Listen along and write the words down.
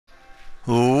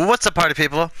What's up, party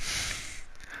people?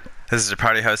 This is your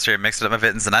party host here, Mixed Up My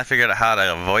Vittens, and I figured out how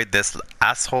to avoid this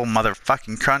asshole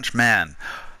motherfucking crunch man.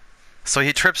 So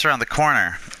he trips around the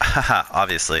corner. Haha,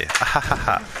 obviously.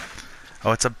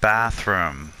 Oh, it's a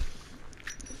bathroom.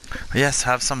 Yes,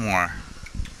 have some more.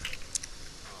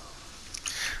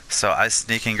 So I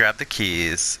sneak and grab the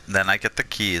keys. Then I get the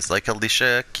keys, like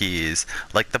Alicia Keys,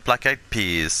 like the Black Eyed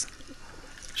Peas.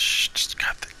 Shh, just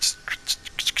grab the...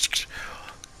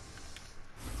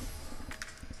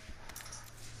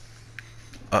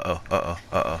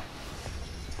 Uh-oh.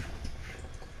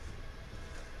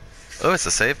 Oh, it's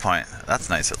a save point. That's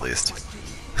nice, at least.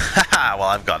 Haha, well,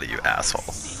 I've got it, you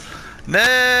asshole.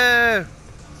 No!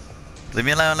 Leave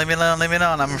me alone, leave me alone, leave me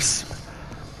alone.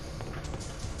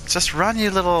 Just run,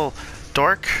 you little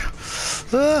dork.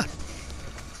 Ah.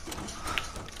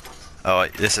 Oh,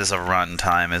 this is a run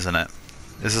time, isn't it?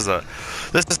 This is a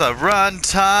run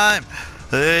time!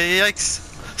 Yikes!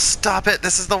 Stop it!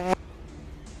 This is the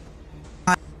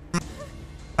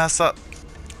mess up.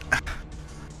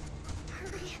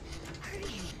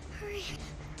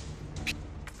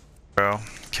 Bro,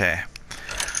 okay.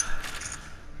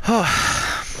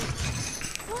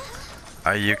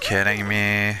 Are you kidding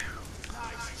me?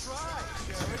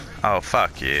 Oh,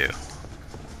 fuck you.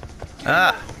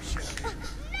 Ah!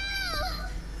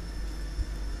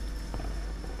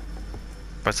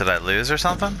 What, did I lose or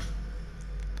something?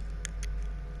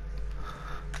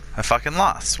 I fucking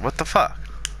lost. What the fuck?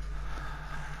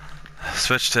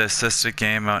 Switch to assisted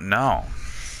game mode. No.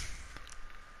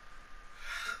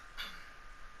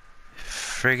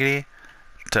 Friggity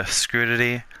to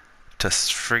scrutity to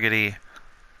friggity.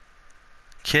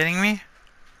 Kidding me?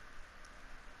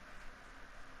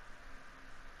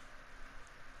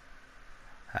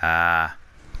 Ah.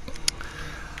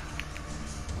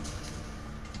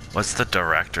 What's the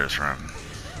director's room?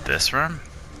 This room?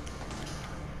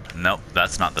 Nope,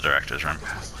 that's not the director's room.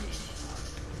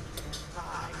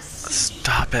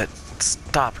 Stop it.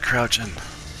 Stop crouching.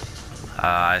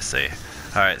 I see.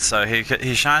 Alright, so he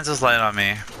shines his light on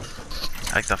me.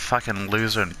 Like the fucking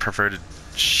loser and perverted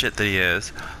shit that he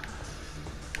is.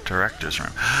 Director's room.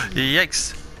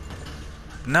 Yikes!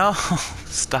 No!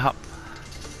 Stop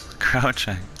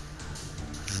crouching.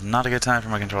 This is not a good time for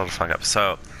my controller to fuck up.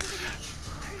 So,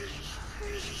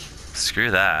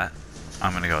 screw that.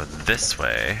 I'm gonna go this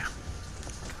way.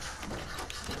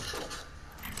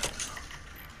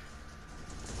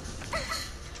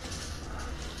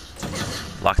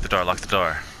 Lock the door, lock the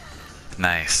door.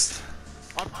 Nice.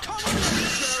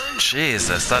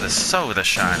 Jesus, that is so The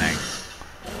Shining.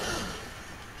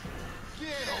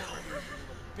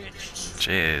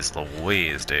 Jeez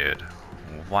Louise, dude.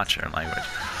 Watch your language.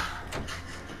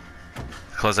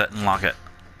 Close it and lock it.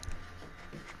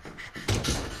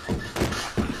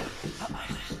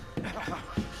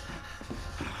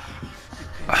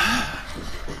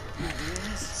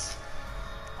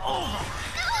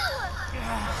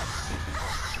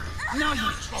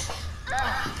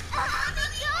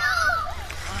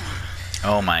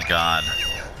 Oh my god.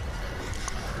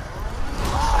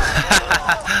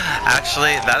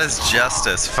 Actually, that is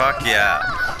justice. Fuck yeah.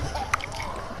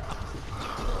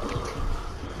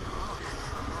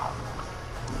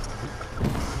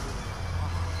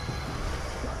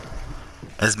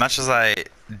 As much as I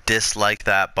dislike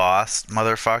that boss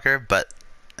motherfucker, but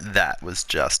that was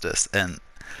justice, and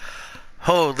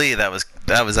holy, that was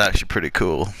actually pretty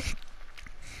cool.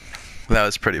 That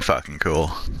was pretty fucking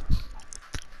cool.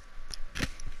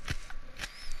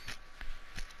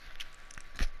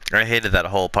 I hated that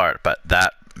whole part, but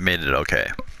that made it okay.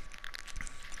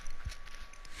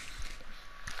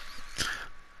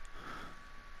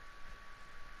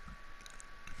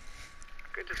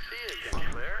 Good to see you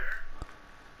again, Claire.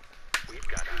 We've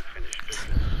got unfinished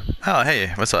business. Oh,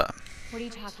 hey, what's up? What are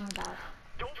you talking about?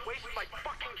 Don't waste my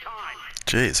fucking time.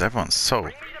 Jeez, everyone's so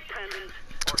Bring me the pendant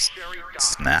or just Sherry dies.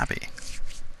 snappy.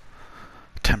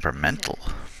 Temperamental.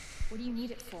 What do you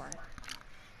need it for?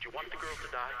 Do you want the girl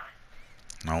to die?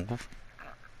 No.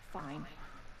 Fine.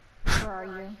 Where are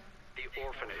you? The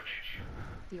orphanage.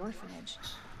 The orphanage.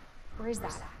 Where is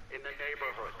that? In the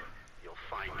neighborhood. You'll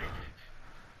find it.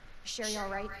 Sherry all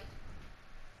right?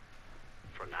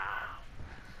 For now.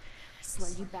 I swear,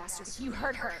 you bastard, if you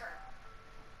hurt her. Are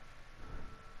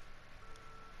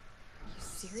you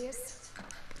serious?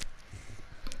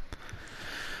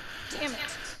 Damn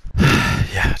it.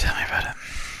 Yeah, tell me about it.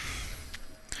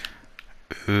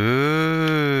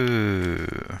 Ooh.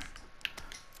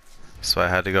 So I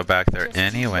had to go back there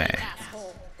anyway.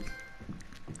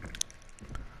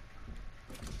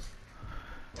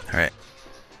 Alright.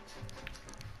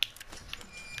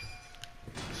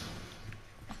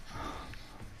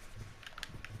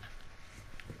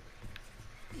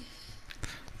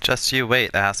 Just you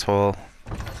wait, asshole.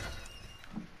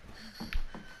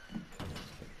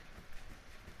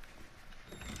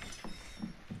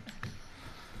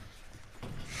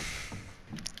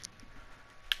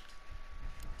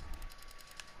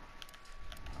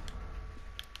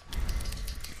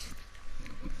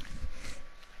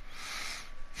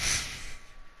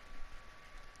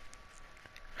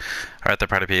 Alright, the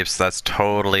party peeps, that's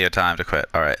totally a time to quit.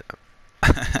 Alright.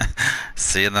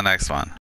 See you in the next one.